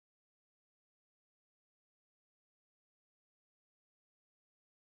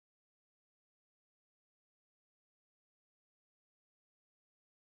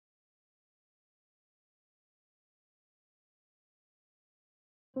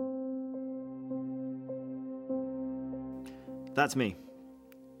That's me,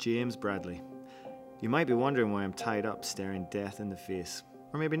 James Bradley. You might be wondering why I'm tied up staring death in the face.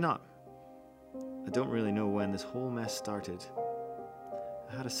 Or maybe not. I don't really know when this whole mess started.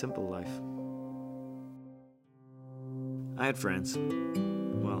 I had a simple life. I had friends.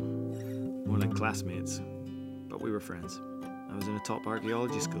 Well, more like classmates. But we were friends. I was in a top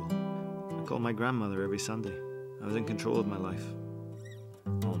archaeology school. I called my grandmother every Sunday. I was in control of my life.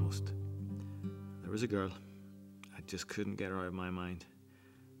 Almost. There was a girl. I just couldn't get her out of my mind.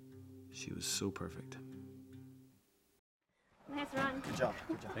 She was so perfect. Nice run. Good job.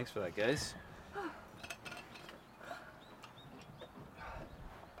 Good job. Thanks for that, guys.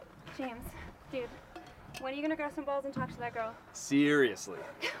 James, dude, when are you gonna grab some balls and talk to that girl? Seriously.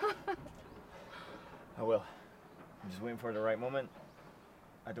 I will. I'm just waiting for the right moment.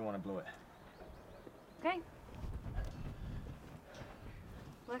 I don't want to blow it. Okay.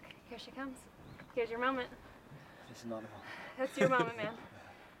 Look, here she comes. Here's your moment. This is not a moment. That's your moment, man.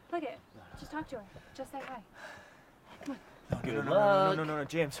 Look it. Just talk to her. Just say hi. Come on. Good No, luck. no,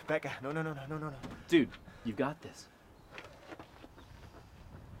 James, Becca, no. Dude, you got this.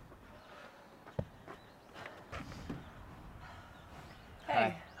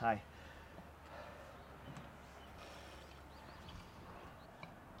 Hey. Hi.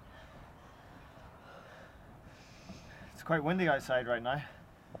 It's quite windy outside right now.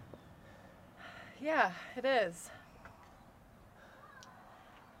 Yeah, it is.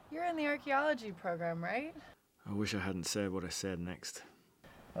 You're in the archaeology program, right? I wish I hadn't said what I said next.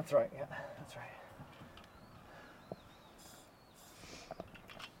 That's right, yeah, that's right.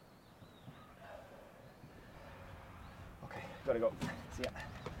 Okay, gotta go. See ya.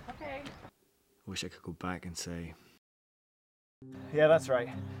 Okay. I wish I could go back and say, Yeah, that's right.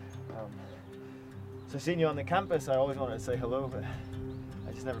 So seeing you on the campus, I always wanted to say hello, but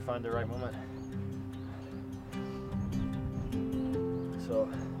I just never found the right moment. So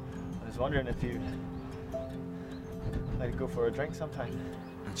I was wondering if you'd like to go for a drink sometime.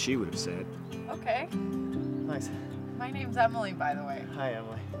 and she would have said, Okay. Nice. My name's Emily, by the way. Hi,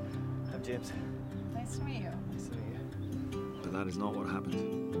 Emily. I'm James. Nice to meet you. Nice to meet you. but that is not what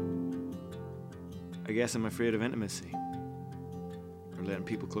happened. I guess I'm afraid of intimacy, or letting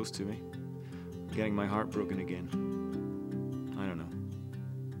people close to me, or getting my heart broken again. I don't know.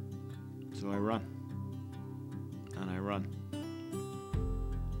 So I run. And I run.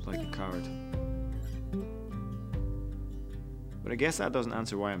 Like a coward. But I guess that doesn't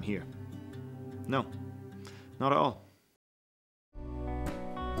answer why I'm here. No, not at all.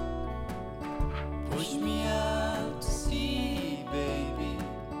 Push me out to sea, baby.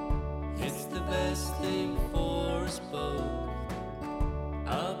 It's the best thing for us both.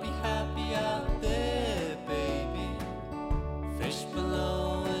 I'll be happy out there, baby. Fish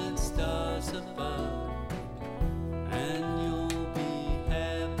below and stars above. And you'll be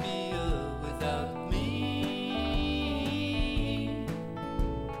happier without me.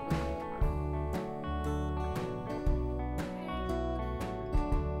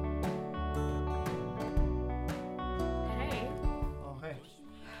 Hey. Oh, hey.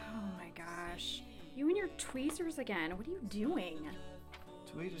 Oh my gosh. You and your tweezers again. What are you doing?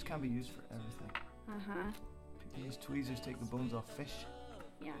 Tweezers can be used for everything. Uh-huh. People use tweezers to take the bones off fish.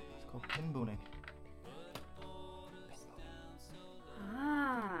 Yeah. It's called pin boning.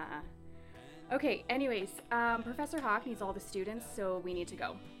 Ah. Okay, anyways, Professor Hawk needs all the students, so we need to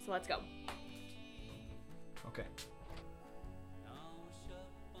go. So let's go. Okay.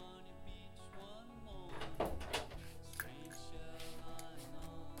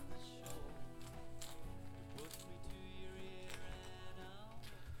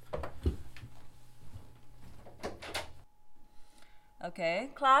 Okay,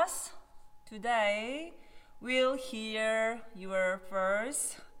 class, today we'll hear your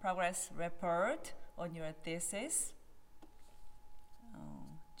first progress report on your thesis.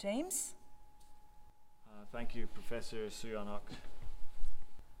 James? Thank you, Professor Suyanok.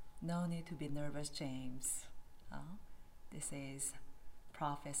 No need to be nervous, James. This is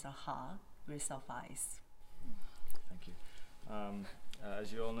Professor Ha will suffice. Thank you.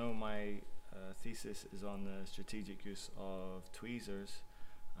 As you all know, my thesis is on the strategic use of tweezers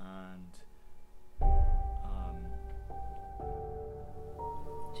and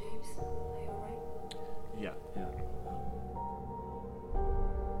James, are you alright? yeah.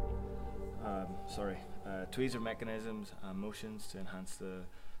 Tweezer mechanisms and motions to enhance the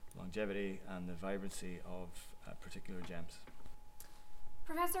longevity and the vibrancy of particular gems.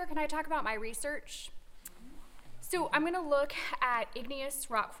 Professor, can I talk about my research? So I'm going to look at igneous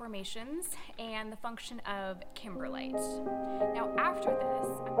rock formations and the function of kimberlite. Now after this,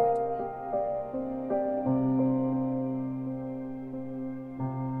 I'm going to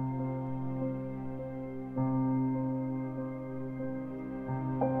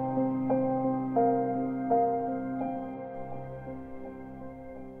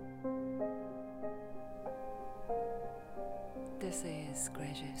This is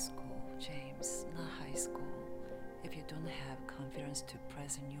graduate school, James, not high school. If you don't have confidence to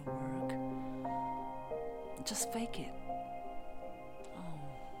present your work, just fake it.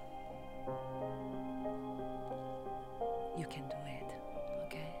 Oh. You can do it,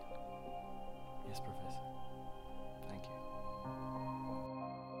 okay? Yes, Professor. Thank you.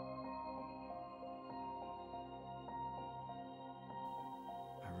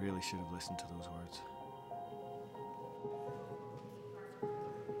 I really should have listened to those words.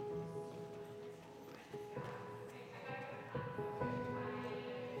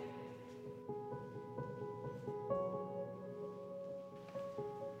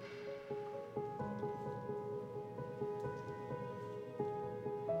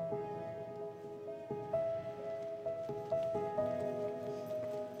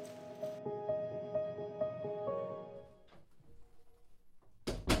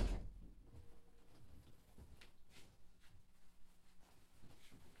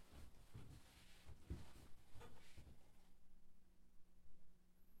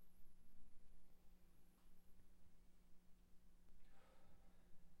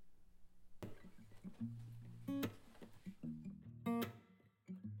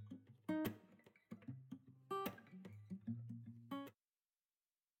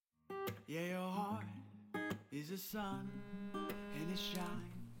 Yeah, your heart is a sun, and it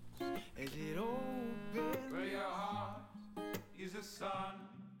shines as it opens. Well, your heart is a sun,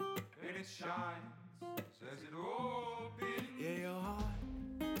 and it shines as it opens. Yeah, your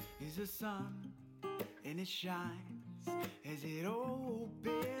heart is a sun, and it shines as it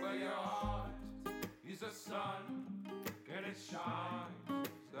opens. Well, your heart is a sun, and it shines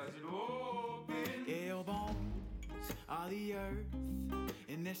as it opens. Yeah, your bones are the earth,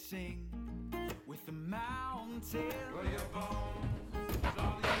 and they sing with the mountains. Well, your bones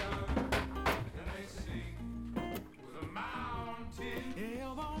are the earth, and they sing with the mountains. Yeah,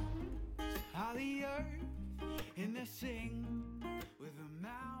 your bones are the earth, and they sing with the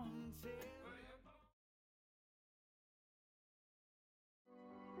mountains.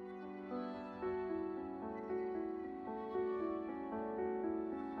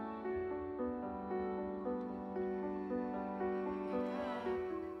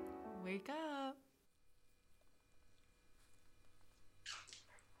 Wake up.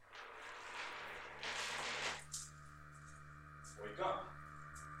 Wake up.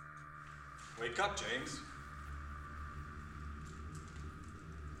 Wake up, James.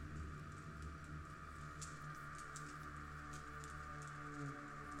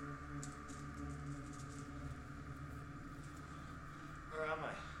 Where am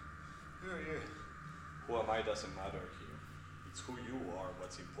I? Who are you? Who am I doesn't matter here. It's who you are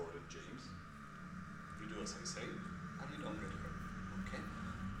what's important, James. You do as I say, and you don't get hurt, okay?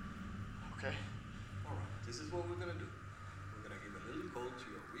 Okay. Alright, this is what we're gonna do. We're gonna give a little call to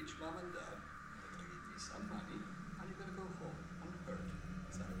your rich mom and dad. They're gonna give me some money, and you're gonna go home unhurt.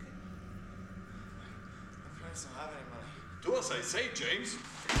 Is that okay? My parents don't have any money. Do as I say, James!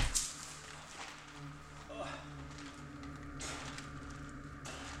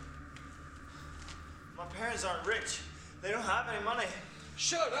 My parents aren't rich. They don't have any money.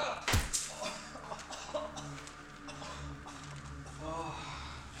 Shut up! Oh,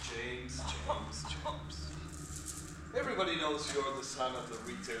 James. Everybody knows you're the son of the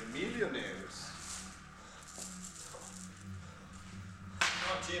retail millionaires.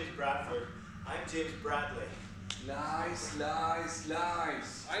 I'm not James Bradford. I'm James Bradley. Lies.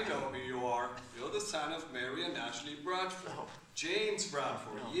 I know who you are. You're the son of Mary and Ashley Bradford. No. James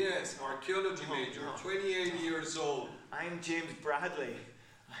Bradford, No. yes, archaeology major, 28 years old. I'm James Bradley.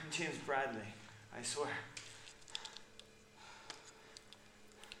 I'm James Bradley. I swear.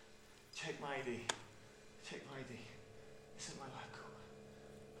 Check my ID. Check my ID. This is my lab coat.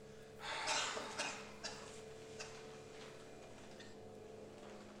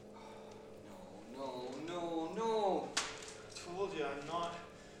 No. I told you I'm not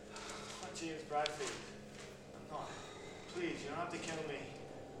James Bradford. I'm not. Please, you don't have to kill me.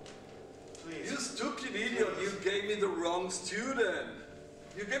 Please. You stupid idiot, you gave me the wrong student.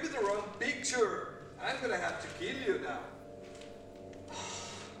 You gave me the wrong picture. I'm gonna have to kill you now.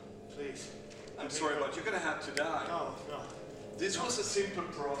 Please. I'm sorry, but you're gonna have to die. No. This was a simple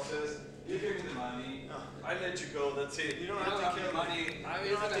process. You gave me the money. No. I let you go, that's it. You don't have to kill the money.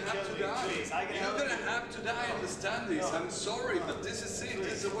 You don't have to kill me, die. please. I can You're help gonna you. have to die, understand this. No. I'm sorry, No. but this is it. Please.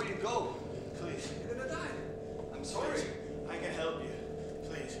 This is the way you go. Please. You're gonna die. I'm sorry. I can help you.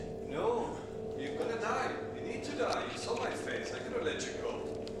 Please. No, you're gonna die. You need to die. You saw my face. I cannot let you go.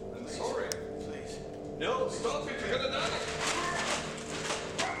 I'm sorry. Please. No, stop it. You're gonna die.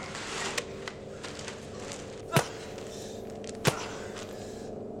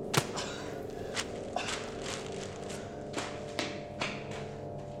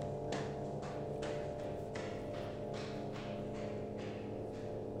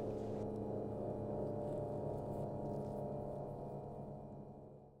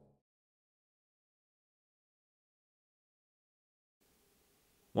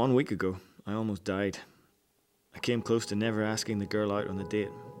 1 week ago, I almost died. I came close to never asking the girl out on the date,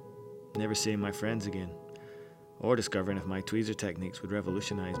 never seeing my friends again, or discovering if my tweezer techniques would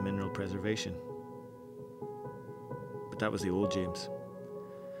revolutionize mineral preservation. But that was the old James.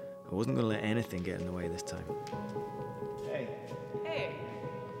 I wasn't going to let anything get in the way this time. Hey. Hey,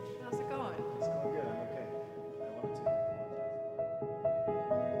 how's it going? It's going good, I'm okay. I wanted to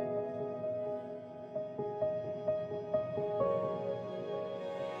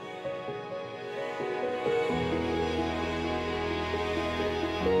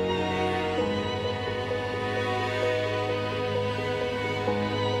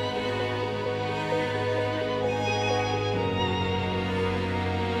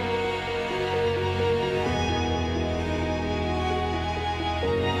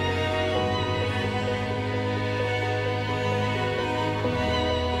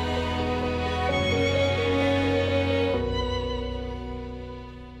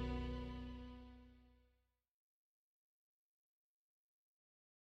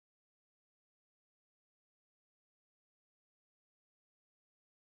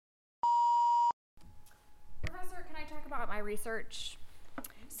Professor, can I talk about my research?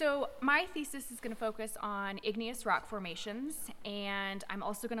 So my thesis is going to focus on igneous rock formations, and I'm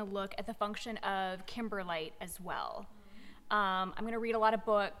also going to look at the function of kimberlite as well. I'm going to read a lot of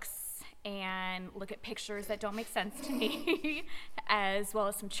books and look at pictures that don't make sense to me, as well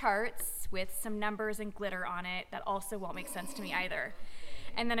as some charts with some numbers and glitter on it that also won't make sense to me either.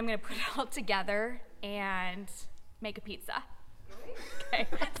 And then I'm going to put it all together and make a pizza. Okay,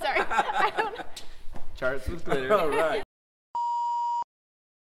 sorry. I don't know. Charts with glitter. All right.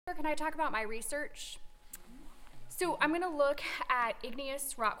 Can I talk about my research? So I'm going to look at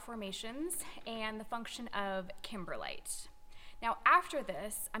igneous rock formations and the function of kimberlite. Now after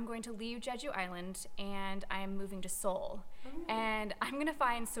this, I'm going to leave Jeju Island and I'm moving to Seoul. And I'm going to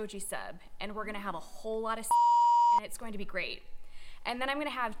find Soji Sub, and we're going to have a whole lot of and it's going to be great. And then I'm going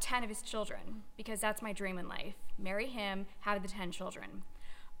to have 10 of his children, because that's my dream in life. Marry him, have the 10 children.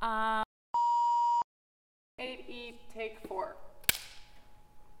 8E, take 4.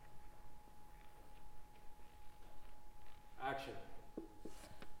 Action.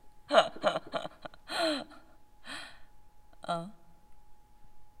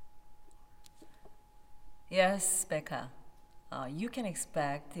 Yes, Becca. You can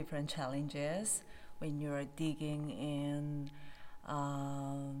expect different challenges when you're digging in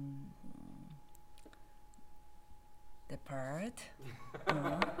the part.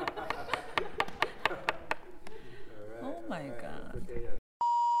 Oh my God.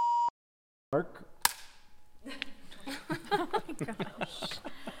 Mark. Oh my gosh.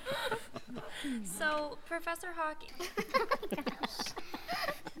 So, Professor Hawking.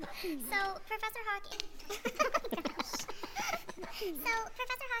 So, Professor Hawking. So,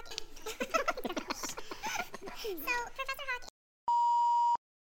 Professor Hawking. So, Professor Hawking.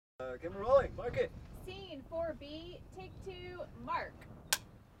 Get me rolling. Mark it. Scene 4B, take 2, mark.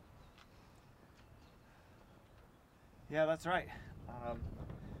 Yeah, that's right.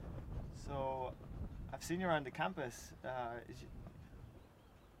 So, I've seen you around the campus.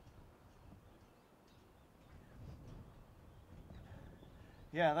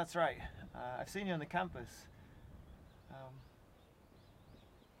 Yeah, that's right. I've seen you on the campus.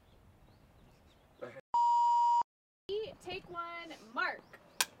 Take 1, mark.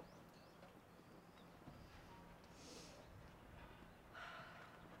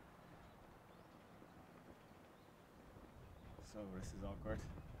 So, this is awkward.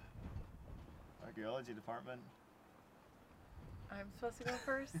 Archaeology department. I'm supposed to go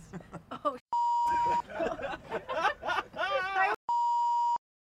first? Oh,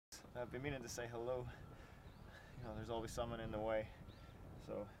 I've been meaning to say hello. You know, there's always someone in the way.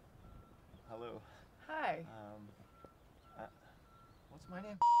 So, hello. hi. What's my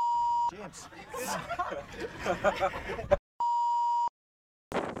name? James.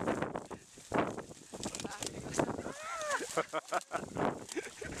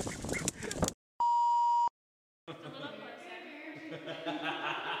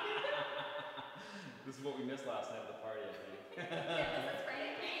 This is what we missed last night at the party, I think.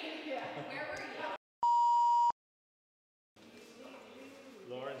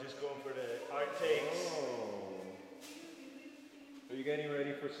 Lauren just going for the outtakes. Oh. Are you getting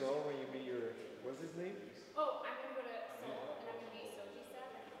ready for Seoul when you meet your, what's his name?